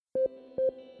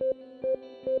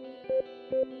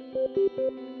Hello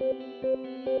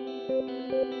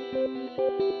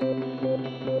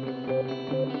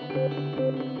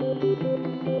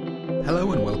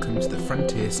and welcome to the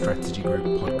Frontier Strategy Group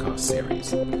podcast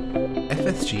series.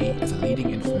 FSG is a leading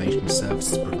information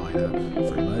services provider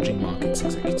for emerging markets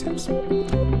executives.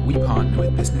 We partner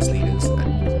with business leaders at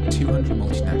more than 200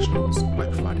 multinationals by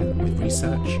providing them with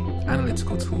research,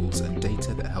 analytical tools and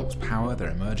data that helps power their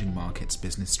emerging markets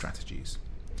business strategies.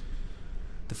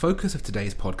 The focus of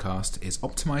today's podcast is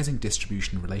optimizing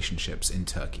distribution relationships in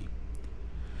Turkey.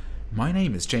 My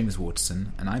name is James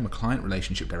Waterson and I'm a Client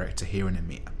Relationship Director here in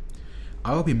EMEA.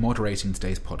 I will be moderating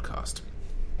today's podcast.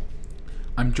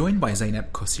 I'm joined by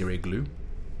Zeynep Kosireglu,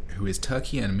 who is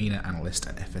Turkey and MENA analyst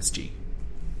at FSG.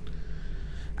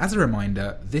 As a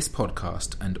reminder, this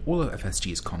podcast and all of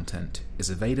FSG's content is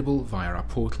available via our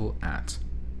portal at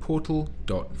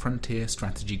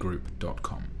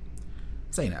portal.frontierstrategygroup.com.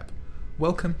 Zeynep,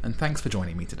 welcome and thanks for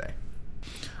joining me today.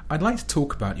 I'd like to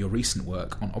talk about your recent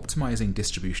work on optimizing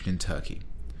distribution in Turkey.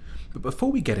 But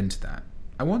before we get into that,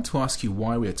 I want to ask you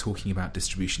why we are talking about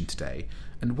distribution today,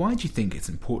 and why do you think it's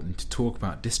important to talk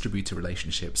about distributor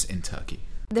relationships in Turkey?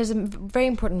 There's a very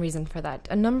important reason for that.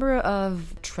 A number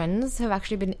of trends have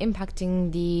actually been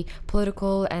impacting the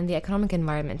political and the economic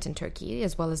environment in Turkey,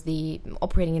 as well as the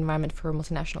operating environment for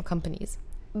multinational companies.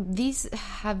 These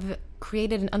have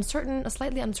created a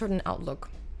slightly uncertain outlook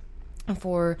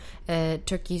for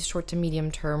Turkey's short to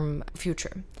medium term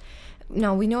future.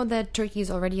 Now, we know that Turkey is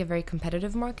already a very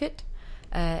competitive market,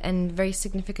 and very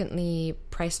significantly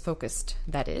price-focused,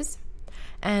 that is.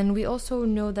 And we also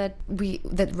know that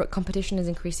competition is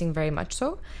increasing very much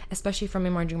so, especially from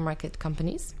emerging market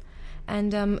companies.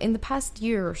 And in the past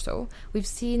year or so, we've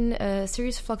seen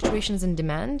serious fluctuations in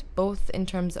demand, both in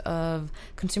terms of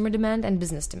consumer demand and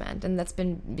business demand. And that's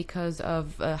been because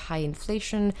of high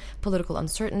inflation, political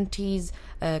uncertainties,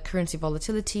 currency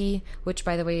volatility, which,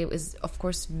 by the way, is, of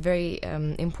course, very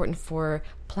important for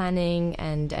planning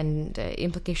and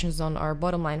implications on our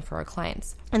bottom line for our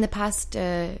clients. In the past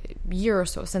year or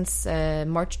so, since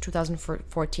March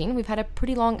 2014, we've had a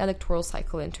pretty long electoral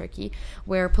cycle in Turkey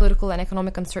where political and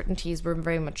economic uncertainties were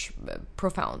very much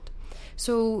profound.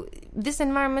 So this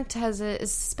environment has a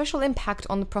special impact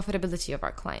on the profitability of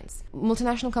our clients.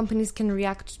 Multinational companies can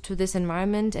react to this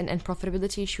environment and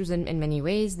profitability issues in many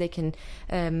ways. They can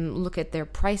look at their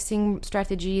pricing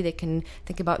strategy. They can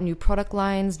think about new product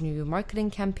lines, new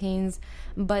marketing campaigns.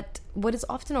 But what is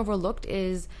often overlooked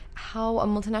is how a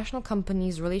multinational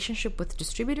company's relationship with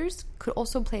distributors could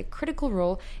also play a critical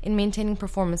role in maintaining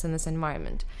performance in this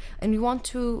environment. And we want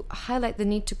to highlight the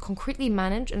need to concretely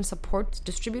manage and support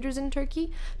distributors in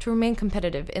Turkey to remain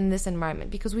competitive in this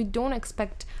environment, because we don't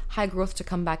expect high growth to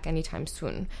come back anytime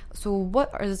soon. So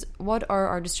what are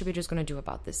our distributors going to do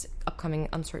about this upcoming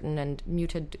uncertain and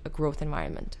muted growth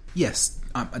environment? Yes,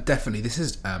 definitely. This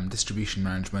is distribution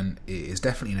management is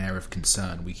definitely an area of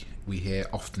concern we hear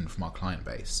often from our client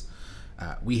base.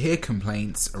 We hear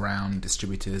complaints around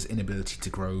distributors' inability to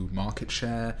grow market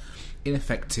share,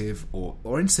 ineffective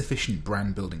or insufficient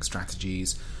brand building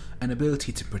strategies, an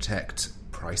ability to protect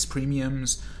price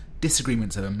premiums,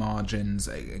 disagreements over margins,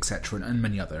 etc., and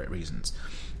many other reasons.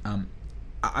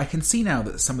 I can see now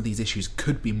that some of these issues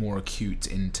could be more acute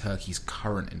in Turkey's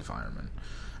current environment.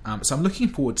 So I'm looking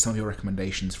forward to some of your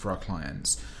recommendations for our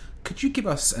clients. Could you give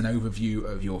us an overview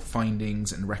of your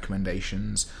findings and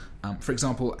recommendations? For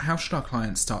example, how should our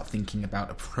clients start thinking about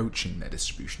approaching their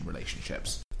distribution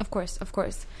relationships? Of course.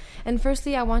 And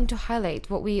firstly, I want to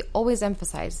highlight what we always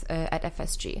emphasize at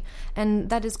FSG, and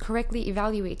that is correctly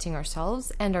evaluating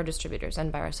ourselves and our distributors.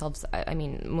 And by ourselves, I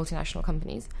mean multinational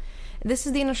companies. This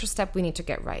is the initial step we need to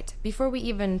get right. Before we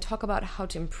even talk about how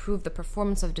to improve the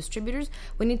performance of distributors,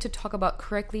 we need to talk about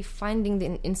correctly finding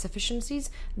the insufficiencies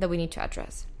that we need to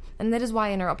address. And that is why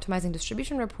in our Optimizing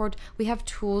Distribution report, we have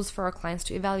tools for our clients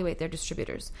to evaluate their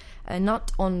distributors.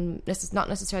 Not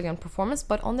necessarily on performance,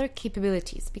 but on their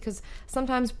capabilities. Because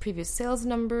sometimes previous sales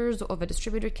numbers of a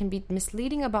distributor can be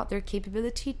misleading about their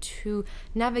capability to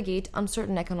navigate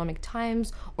uncertain economic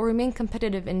times or remain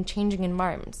competitive in changing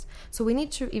environments. So we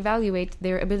need to evaluate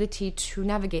their ability to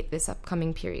navigate this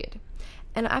upcoming period.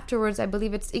 And afterwards, I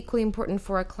believe it's equally important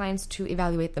for our clients to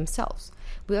evaluate themselves.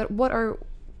 What are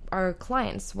our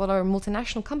clients, what are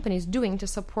multinational companies doing to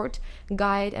support,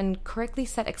 guide, and correctly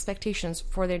set expectations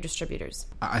for their distributors?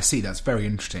 I see, that's very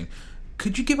interesting.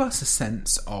 Could you give us a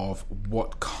sense of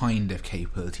what kind of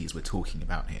capabilities we're talking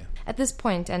about here? At this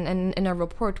point, and in our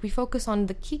report, we focus on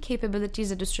the key capabilities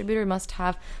a distributor must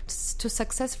have to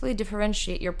successfully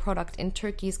differentiate your product in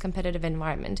Turkey's competitive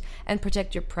environment and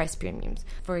protect your price premiums.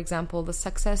 For example, the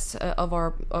success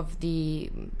of the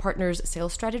partners'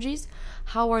 sales strategies.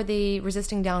 How are they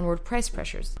resisting downward price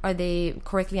pressures? Are they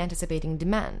correctly anticipating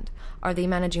demand? Are they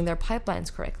managing their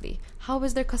pipelines correctly? How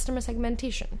is their customer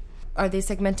segmentation? Are they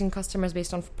segmenting customers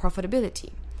based on profitability?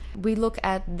 We look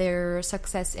at their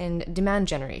success in demand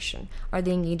generation. Are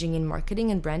they engaging in marketing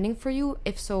and branding for you?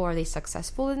 If so, are they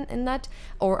successful in that?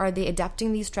 Or are they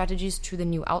adapting these strategies to the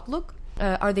new outlook?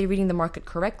 Are they reading the market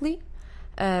correctly?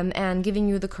 And giving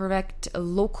you the correct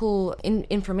local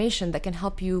information that can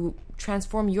help you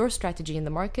transform your strategy in the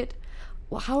market?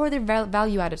 How are their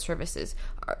value-added services?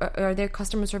 Are their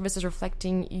customer services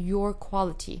reflecting your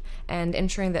quality and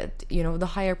ensuring that the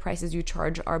higher prices you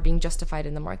charge are being justified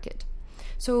in the market?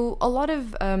 So a lot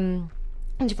of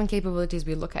different capabilities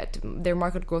we look at, their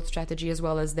market growth strategy as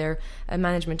well as their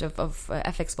management of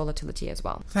FX volatility as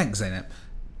well. Thanks, Zeynep.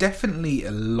 Definitely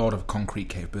a lot of concrete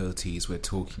capabilities we're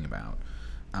talking about.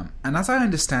 And as I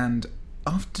understand,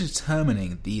 after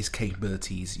determining these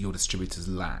capabilities your distributors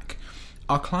lack,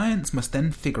 our clients must then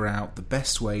figure out the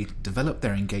best way to develop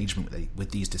their engagement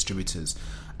with these distributors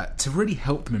to really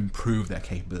help them improve their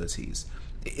capabilities.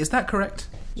 Is that correct?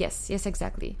 Yes,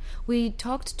 exactly. We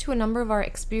talked to a number of our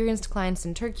experienced clients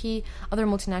in Turkey, other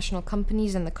multinational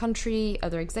companies in the country,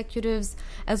 other executives,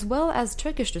 as well as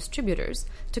Turkish distributors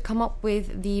to come up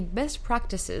with the best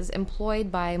practices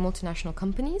employed by multinational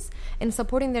companies in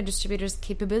supporting their distributors'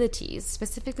 capabilities,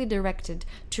 specifically directed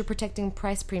to protecting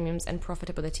price premiums and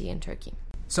profitability in Turkey.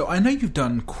 So I know you've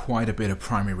done quite a bit of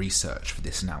primary research for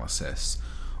this analysis.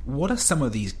 What are some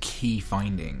of these key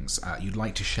findings you'd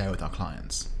like to share with our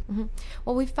clients? Mm-hmm.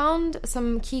 Well, we found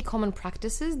some key common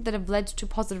practices that have led to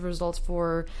positive results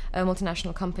for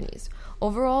multinational companies.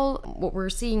 Overall, what we're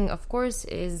seeing, of course,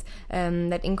 is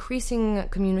that increasing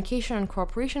communication and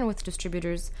cooperation with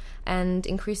distributors and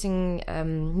increasing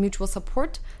mutual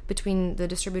support between the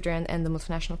distributor and the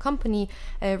multinational company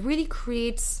really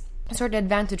creates certain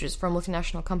advantages for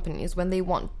multinational companies when they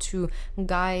want to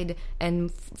guide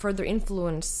and further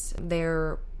influence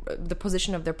the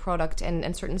position of their product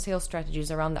and certain sales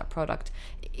strategies around that product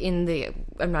in the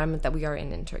environment that we are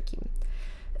in Turkey.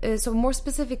 So more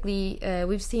specifically,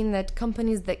 we've seen that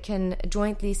companies that can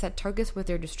jointly set targets with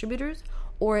their distributors,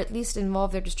 or at least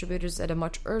involve their distributors at a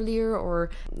much earlier or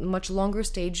much longer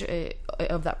stage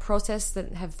of that process,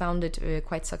 that have found it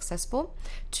quite successful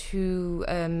to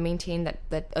maintain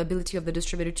that ability of the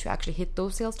distributor to actually hit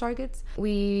those sales targets.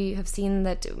 We have seen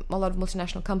that a lot of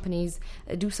multinational companies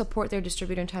do support their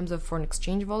distributor in terms of foreign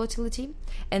exchange volatility.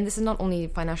 And this is not only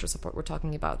financial support we're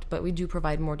talking about, but we do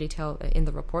provide more detail in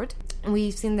the report. And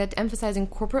we've seen that emphasizing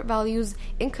corporate values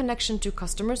in connection to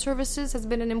customer services has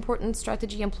been an important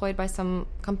strategy employed by some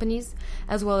companies,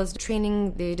 as well as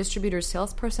training the distributor's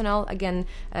sales personnel. Again,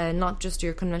 not just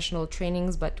your conventional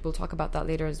trainings, but we'll talk about that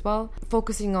later as well.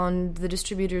 Focusing on the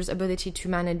distributor's ability to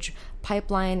manage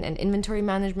pipeline and inventory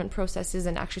management processes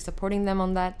and actually supporting them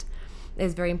on that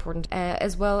is very important.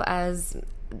 As well as,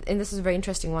 and this is a very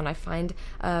interesting one I find,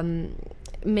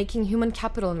 making human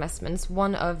capital investments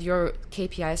one of your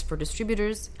KPIs for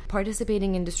distributors,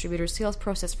 participating in distributor sales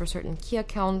process for certain key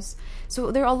accounts.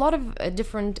 So there are a lot of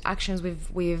different actions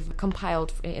we've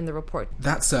compiled in the report.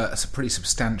 That's a pretty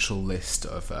substantial list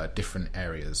of different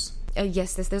areas.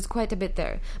 Yes, there's quite a bit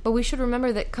there. But we should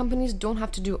remember that companies don't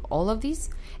have to do all of these.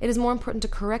 It is more important to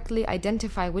correctly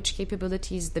identify which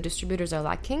capabilities the distributors are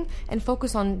lacking and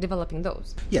focus on developing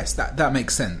those. Yes, that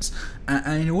makes sense.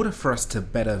 And in order for us to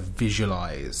better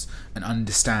visualize and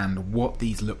understand what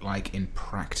these look like in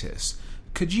practice,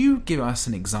 could you give us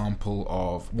an example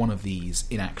of one of these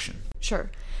in action?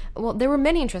 Sure. Well, there were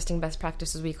many interesting best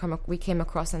practices we came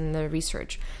across in the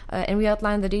research, and we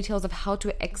outlined the details of how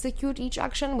to execute each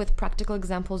action with practical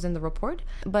examples in the report.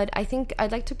 But I think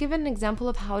I'd like to give an example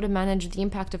of how to manage the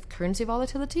impact of currency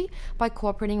volatility by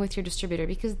cooperating with your distributor,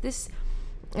 because this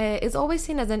is always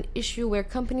seen as an issue where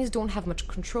companies don't have much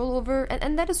control over,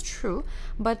 and that is true,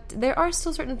 but there are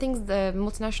still certain things the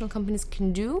multinational companies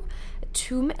can do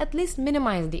to at least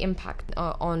minimize the impact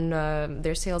on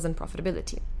their sales and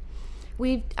profitability.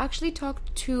 We've actually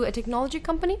talked to a technology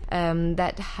company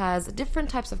that has different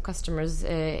types of customers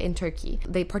in Turkey.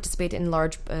 They participate in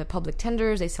large public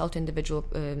tenders, they sell to individual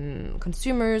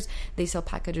consumers, they sell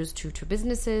packages to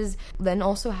businesses, then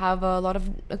also have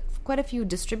quite a few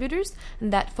distributors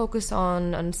that focus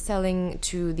on selling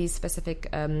to these specific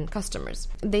customers.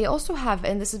 They also have,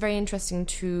 and this is very interesting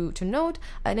to note,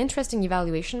 an interesting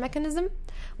evaluation mechanism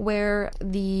where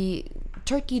the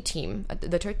Turkey team,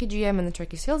 the Turkey GM and the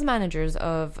Turkey sales managers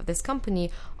of this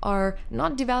company are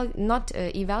not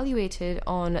evaluated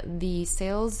on the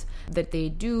sales that they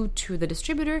do to the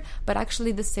distributor, but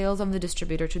actually the sales of the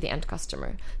distributor to the end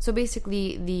customer. So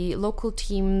basically, the local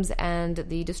teams and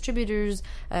the distributors'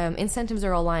 incentives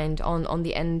are aligned on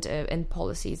the end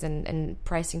policies and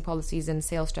pricing policies and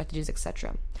sales strategies,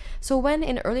 etc. So when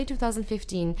in early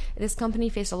 2015, this company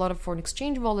faced a lot of foreign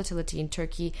exchange volatility in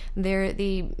Turkey,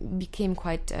 they became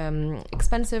quite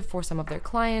expensive for some of their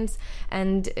clients,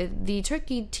 and the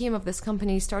Turkey team of this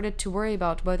company started to worry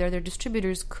about whether their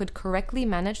distributors could correctly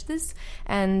manage this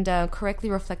and correctly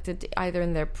reflect it either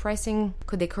in their pricing.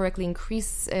 Could they correctly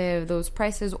increase those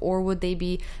prices, or would they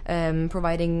be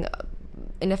providing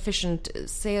inefficient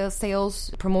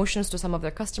sales promotions to some of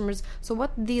their customers? So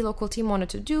what the local team wanted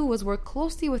to do was work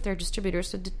closely with their distributors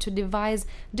to devise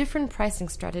different pricing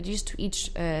strategies to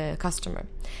each customer.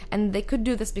 And they could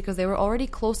do this because they were already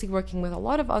closely working with a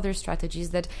lot of other strategies,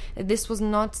 that this was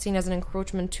not seen as an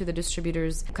encroachment to the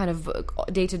distributors' kind of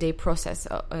day-to-day process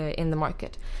in the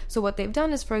market. So what they've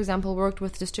done is, for example, worked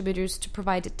with distributors to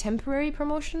provide temporary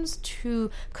promotions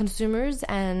to consumers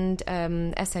and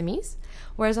SMEs,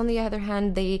 whereas on the other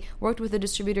hand, they worked with the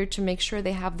distributor to make sure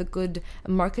they have the good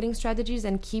marketing strategies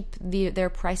and keep their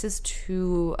prices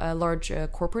to large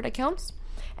corporate accounts.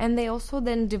 And they also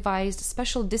then devised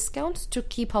special discounts to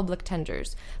key public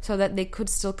tenders so that they could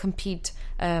still compete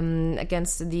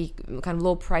against the kind of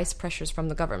low price pressures from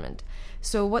the government.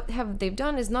 So what they've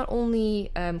done is not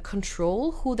only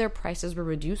control who their prices were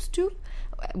reduced to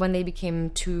when they became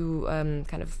too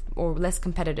or less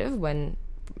competitive when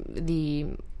the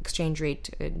exchange rate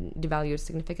devalued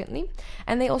significantly,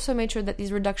 and they also made sure that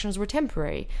these reductions were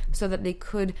temporary so that they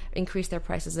could increase their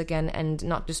prices again and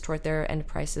not distort their end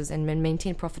prices and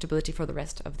maintain profitability for the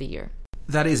rest of the year.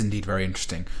 That is indeed very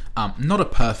interesting. Not a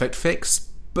perfect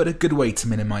fix, but a good way to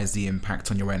minimize the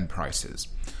impact on your end prices.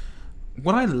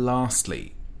 What I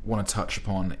lastly want to touch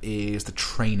upon is the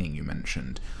training you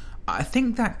mentioned. I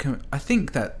think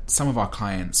that some of our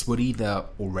clients would either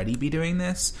already be doing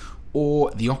this,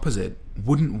 or the opposite,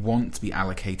 wouldn't want to be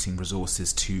allocating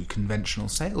resources to conventional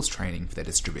sales training for their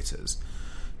distributors.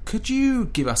 Could you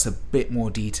give us a bit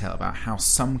more detail about how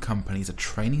some companies are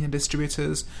training their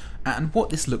distributors and what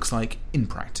this looks like in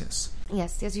practice?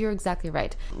 Yes, you're exactly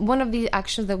right. One of the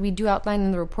actions that we do outline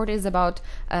in the report is about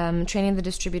training the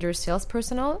distributor sales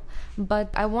personnel, but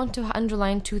I want to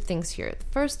underline two things here.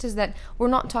 First is that we're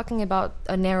not talking about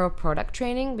a narrow product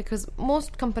training, because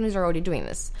most companies are already doing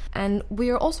this. And we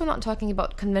are also not talking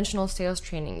about conventional sales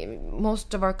training.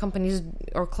 Most of our companies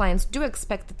or clients do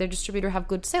expect that their distributor have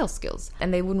good sales skills,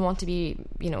 and they wouldn't want to be,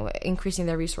 increasing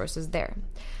their resources there.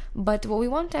 But what we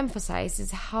want to emphasize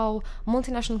is how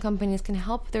multinational companies can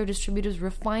help their distributors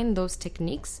refine those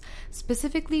techniques,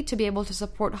 specifically to be able to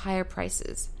support higher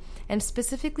prices, and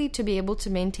specifically to be able to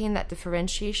maintain that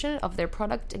differentiation of their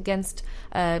product against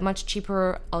much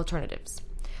cheaper alternatives.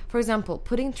 For example,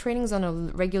 putting trainings on a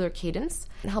regular cadence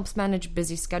helps manage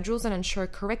busy schedules and ensure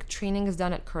correct training is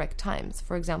done at correct times.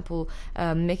 For example,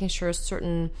 making sure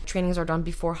certain trainings are done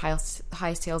before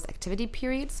high sales activity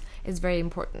periods is very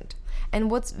important.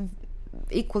 And what's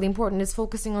equally important is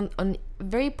focusing on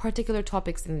very particular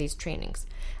topics in these trainings.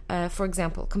 For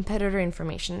example, competitor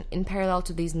information in parallel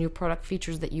to these new product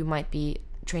features that you might be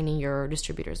training your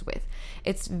distributors with.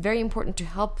 It's very important to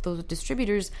help those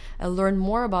distributors learn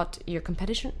more about your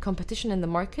competition in the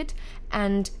market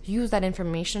and use that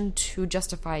information to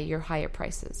justify your higher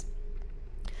prices.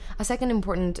 A second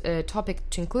important topic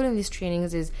to include in these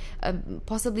trainings is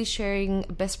possibly sharing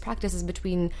best practices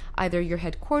between either your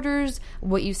headquarters,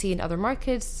 what you see in other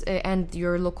markets, and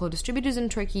your local distributors in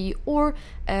Turkey, or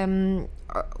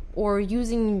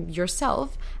using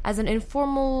yourself as an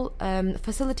informal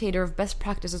facilitator of best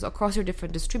practices across your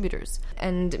different distributors,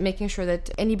 and making sure that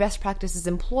any best practices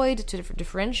employed to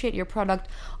differentiate your product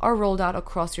are rolled out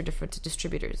across your different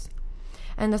distributors.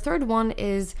 And the third one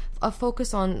is a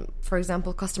focus on, for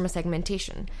example, customer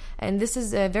segmentation. And this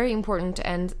is very important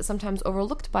and sometimes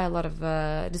overlooked by a lot of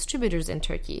distributors in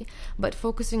Turkey. But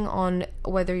focusing on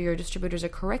whether your distributors are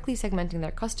correctly segmenting their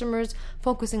customers,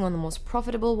 focusing on the most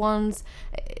profitable ones,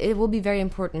 it will be very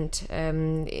important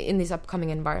in this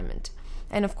upcoming environment.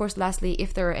 And of course, lastly,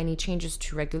 if there are any changes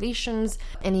to regulations,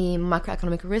 any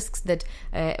macroeconomic risks that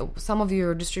some of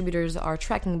your distributors are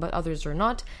tracking but others are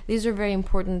not, these are very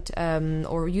important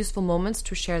or useful moments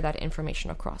to share that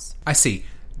information across. I see.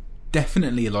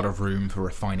 Definitely a lot of room for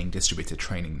refining distributor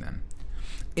training then.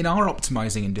 In our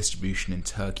Optimizing in Distribution in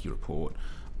Turkey report,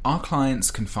 our clients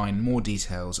can find more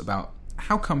details about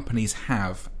how companies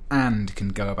have and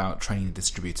can go about training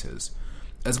distributors,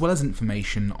 as well as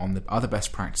information on the other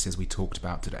best practices we talked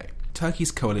about today.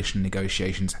 Turkey's coalition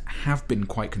negotiations have been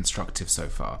quite constructive so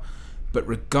far, but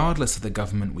regardless of the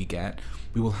government we get,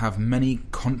 we will have many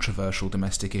controversial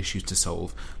domestic issues to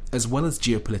solve, as well as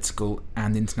geopolitical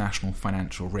and international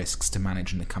financial risks to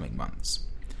manage in the coming months.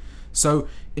 So,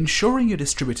 ensuring your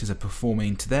distributors are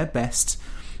performing to their best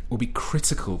will be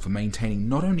critical for maintaining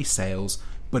not only sales,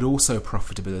 but also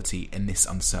profitability in this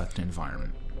uncertain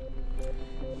environment.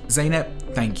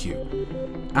 Zeynep, thank you.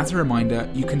 As a reminder,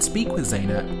 you can speak with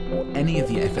Zeynep or any of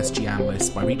the FSG analysts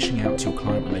by reaching out to your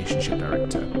client relationship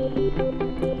director.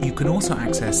 You can also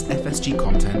access FSG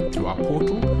content through our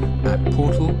portal at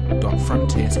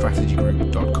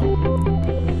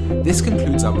portal.frontierstrategygroup.com. This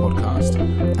concludes our podcast,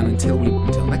 and until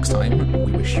next time,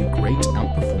 we wish you great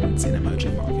outperformance in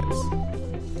emerging markets.